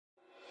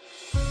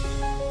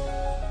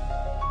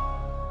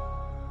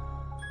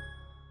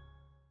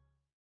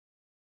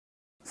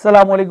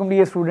अस्सलामुअलैकुम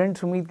dear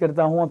students, उम्मीद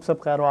करता हूँ आप सब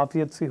खैर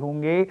आफियत से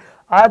होंगे।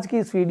 आज की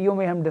इस वीडियो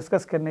में हम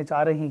डिस्कस करने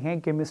जा रहे हैं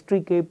केमिस्ट्री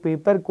के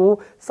पेपर को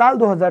साल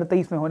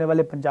 2023 में होने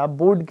वाले पंजाब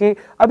बोर्ड के।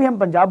 अभी हम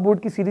पंजाब बोर्ड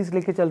की सीरीज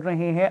लेके चल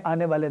रहे हैं,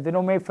 आने वाले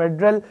दिनों में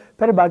फेडरल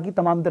फिर बाकी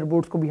तमाम तर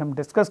बोर्ड्स को भी हम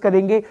डिस्कस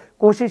करेंगे।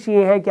 कोशिश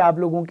ये है कि आप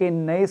लोगों के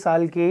नए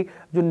साल के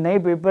जो नए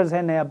पेपर्स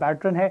हैं, नया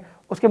पैटर्न है,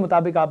 उसके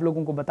मुताबिक आप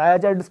लोगों को बताया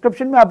जाए।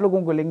 डिस्क्रिप्शन में आप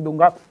लोगों को लिंक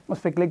दूंगा, उस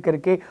पर क्लिक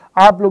करके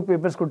आप लोग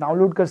पेपर्स को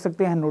डाउनलोड कर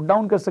सकते हैं, नोट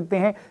डाउन कर सकते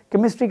हैं।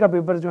 केमिस्ट्री का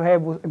पेपर जो है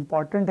वो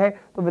इंपॉर्टेंट है,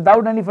 तो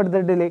विदाउट एनी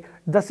फर्दर डिले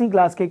 10वीं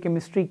क्लास के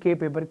केमिस्ट्री के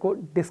पेपर को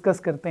डिस्कस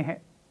करते हैं।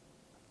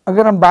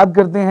 अगर हम बात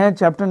करते हैं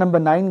चैप्टर नंबर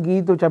 9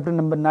 की, तो चैप्टर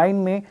नंबर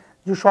 9 में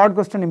जो शॉर्ट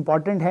क्वेश्चन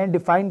इंपॉर्टेंट है,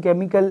 define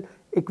chemical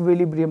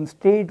equilibrium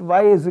state,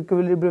 why is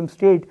equilibrium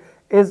state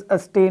is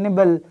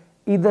sustainable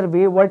either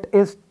way, what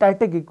is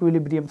static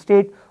equilibrium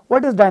state,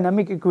 what is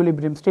dynamic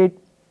equilibrium state,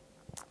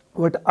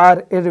 what are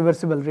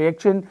irreversible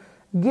reaction,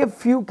 give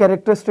few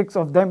characteristics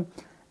of them,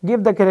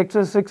 give the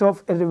characteristics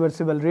of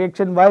irreversible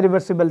reaction, why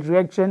reversible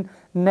reaction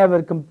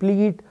never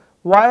complete,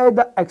 why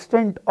the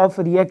extent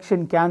of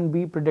reaction can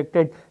be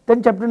predicted.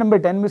 Then chapter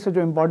number 10 में से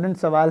जो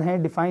important सवाल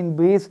हैं, define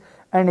base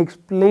and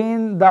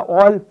explain the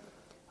all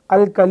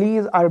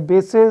alkalis are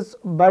bases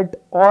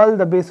but all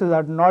the bases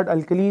are not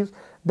alkalis.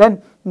 Then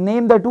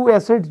name the two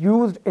acids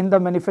used in the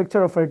manufacture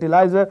of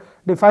fertilizer,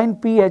 define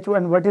pH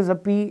and what is the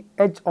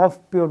pH of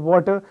pure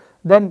water.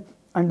 Then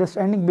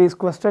understanding based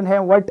question है,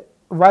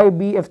 why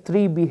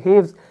BF3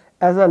 behaves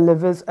as a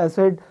Lewis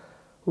acid,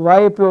 why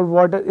pure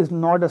water is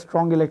not a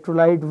strong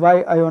electrolyte, why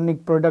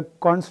ionic product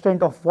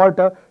constant of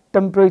water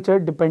temperature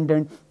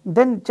dependent.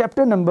 Then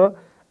chapter number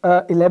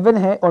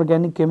 11 है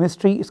organic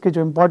chemistry, इसके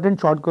जो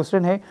important short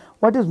question है,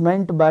 what is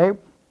meant by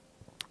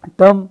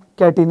term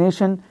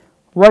catenation,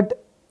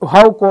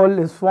 how coal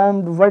is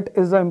formed, what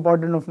is the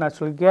importance of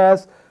natural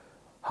gas,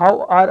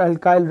 how are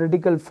alkyl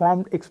radical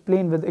formed,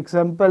 explain with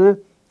example,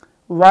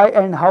 why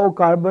and how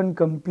carbon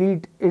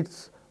complete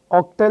its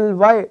octal,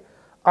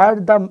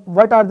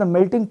 what are the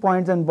melting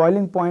points and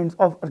boiling points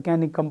of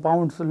organic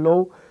compounds low.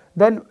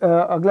 Then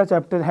अगला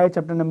chapter है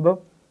chapter number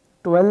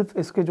 12,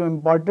 इसके जो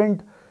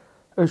important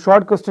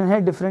short question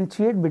है,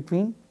 differentiate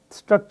between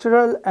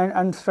structural and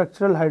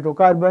unstructural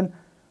hydrocarbon,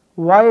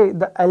 why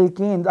the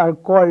alkanes are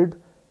called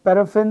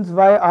paraffins,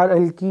 why are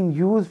alkene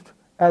used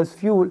as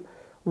fuel,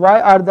 why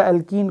are the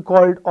alkene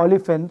called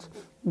olefins.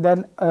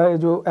 Then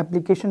जो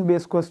application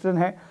based question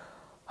है,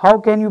 how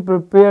can you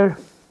prepare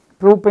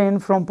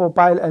propane from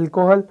propyl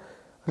alcohol,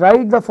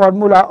 write the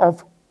formula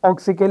of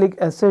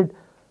oxalic acid,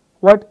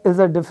 what is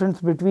the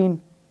difference between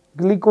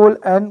glycol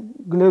and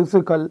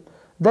glycol.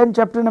 Then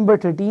chapter number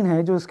 13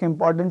 है जो इसके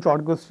important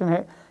short question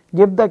है,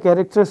 give the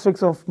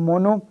characteristics of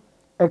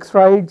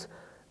monoacrides,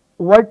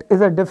 what is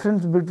the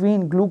difference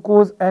between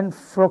glucose and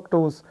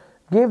fructose,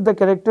 give the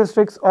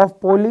characteristics of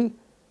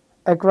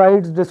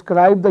polyacrides,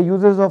 describe the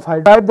uses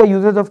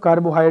of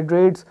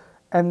carbohydrates,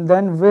 and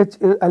then which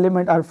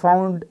element are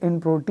found in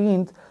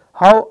proteins,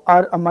 how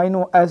are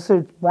amino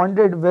acids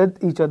bonded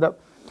with each other.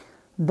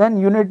 Then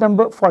unit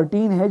number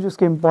 14 है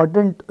जिसके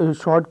important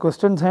short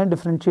questions हैं,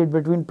 differentiate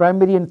between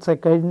primary and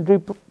secondary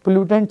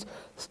pollutants,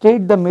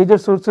 state the major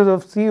sources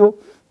of CO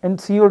and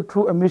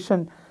CO2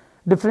 emission,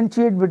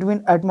 differentiate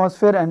between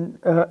atmosphere and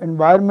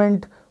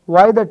environment,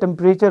 why the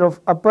temperature of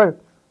upper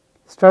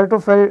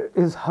stratosphere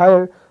is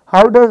higher,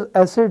 how does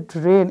acid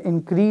rain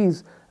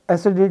increase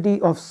acidity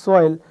of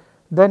soil.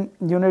 Then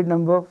unit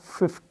number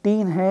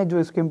 15 है जो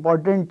इसके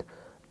important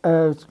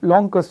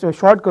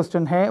short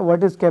question है,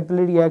 what is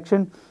capillary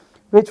reaction,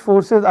 which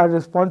forces are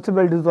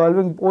responsible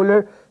dissolving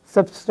polar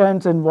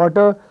substance in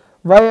water,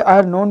 why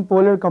are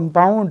non-polar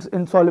compounds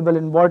insoluble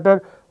in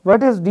water,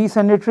 what is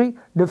desanitary,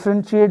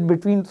 differentiate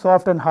between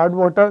soft and hard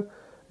water,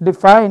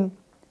 define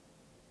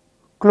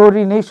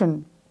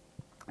chlorination.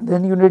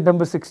 Then unit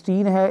number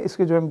 16 है,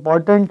 इसके जो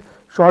important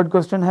short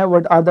question है,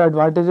 what are the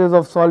advantages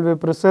of Solvay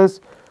process,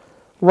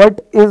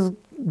 what is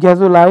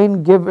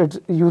gasoline, give its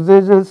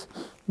usages.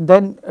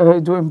 Then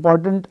जो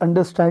important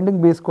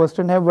understanding based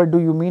question है, what do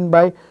you mean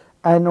by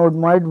anode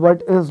mud,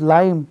 what is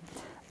lime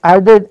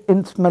added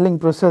in smelling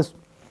process.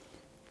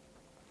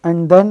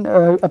 And then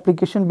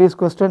application based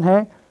question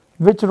है,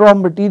 which raw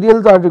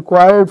materials are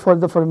required for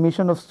the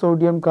formation of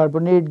sodium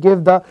carbonate,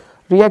 give the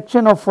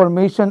reaction of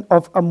formation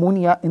of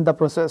ammonia in the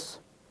process.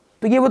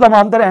 तो ये वो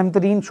तमाम तरह अहम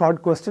तरीन short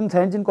questions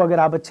हैं जिनको अगर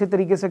आप अच्छे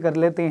तरीके से कर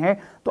लेते हैं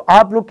तो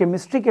आप लोग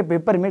केमिस्ट्री के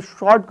पेपर में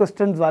शॉर्ट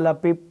क्वेश्चंस वाला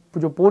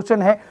जो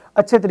पोर्शन है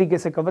अच्छे तरीके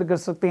से कवर कर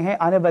सकते हैं।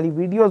 आने वाली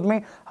वीडियोस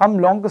में हम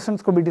लॉन्ग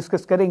क्वेश्चंस को भी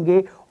डिस्कस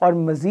करेंगे और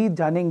मजीद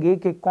जानेंगे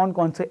कि कौन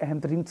कौन से अहम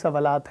तरीन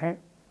सवालात हैं।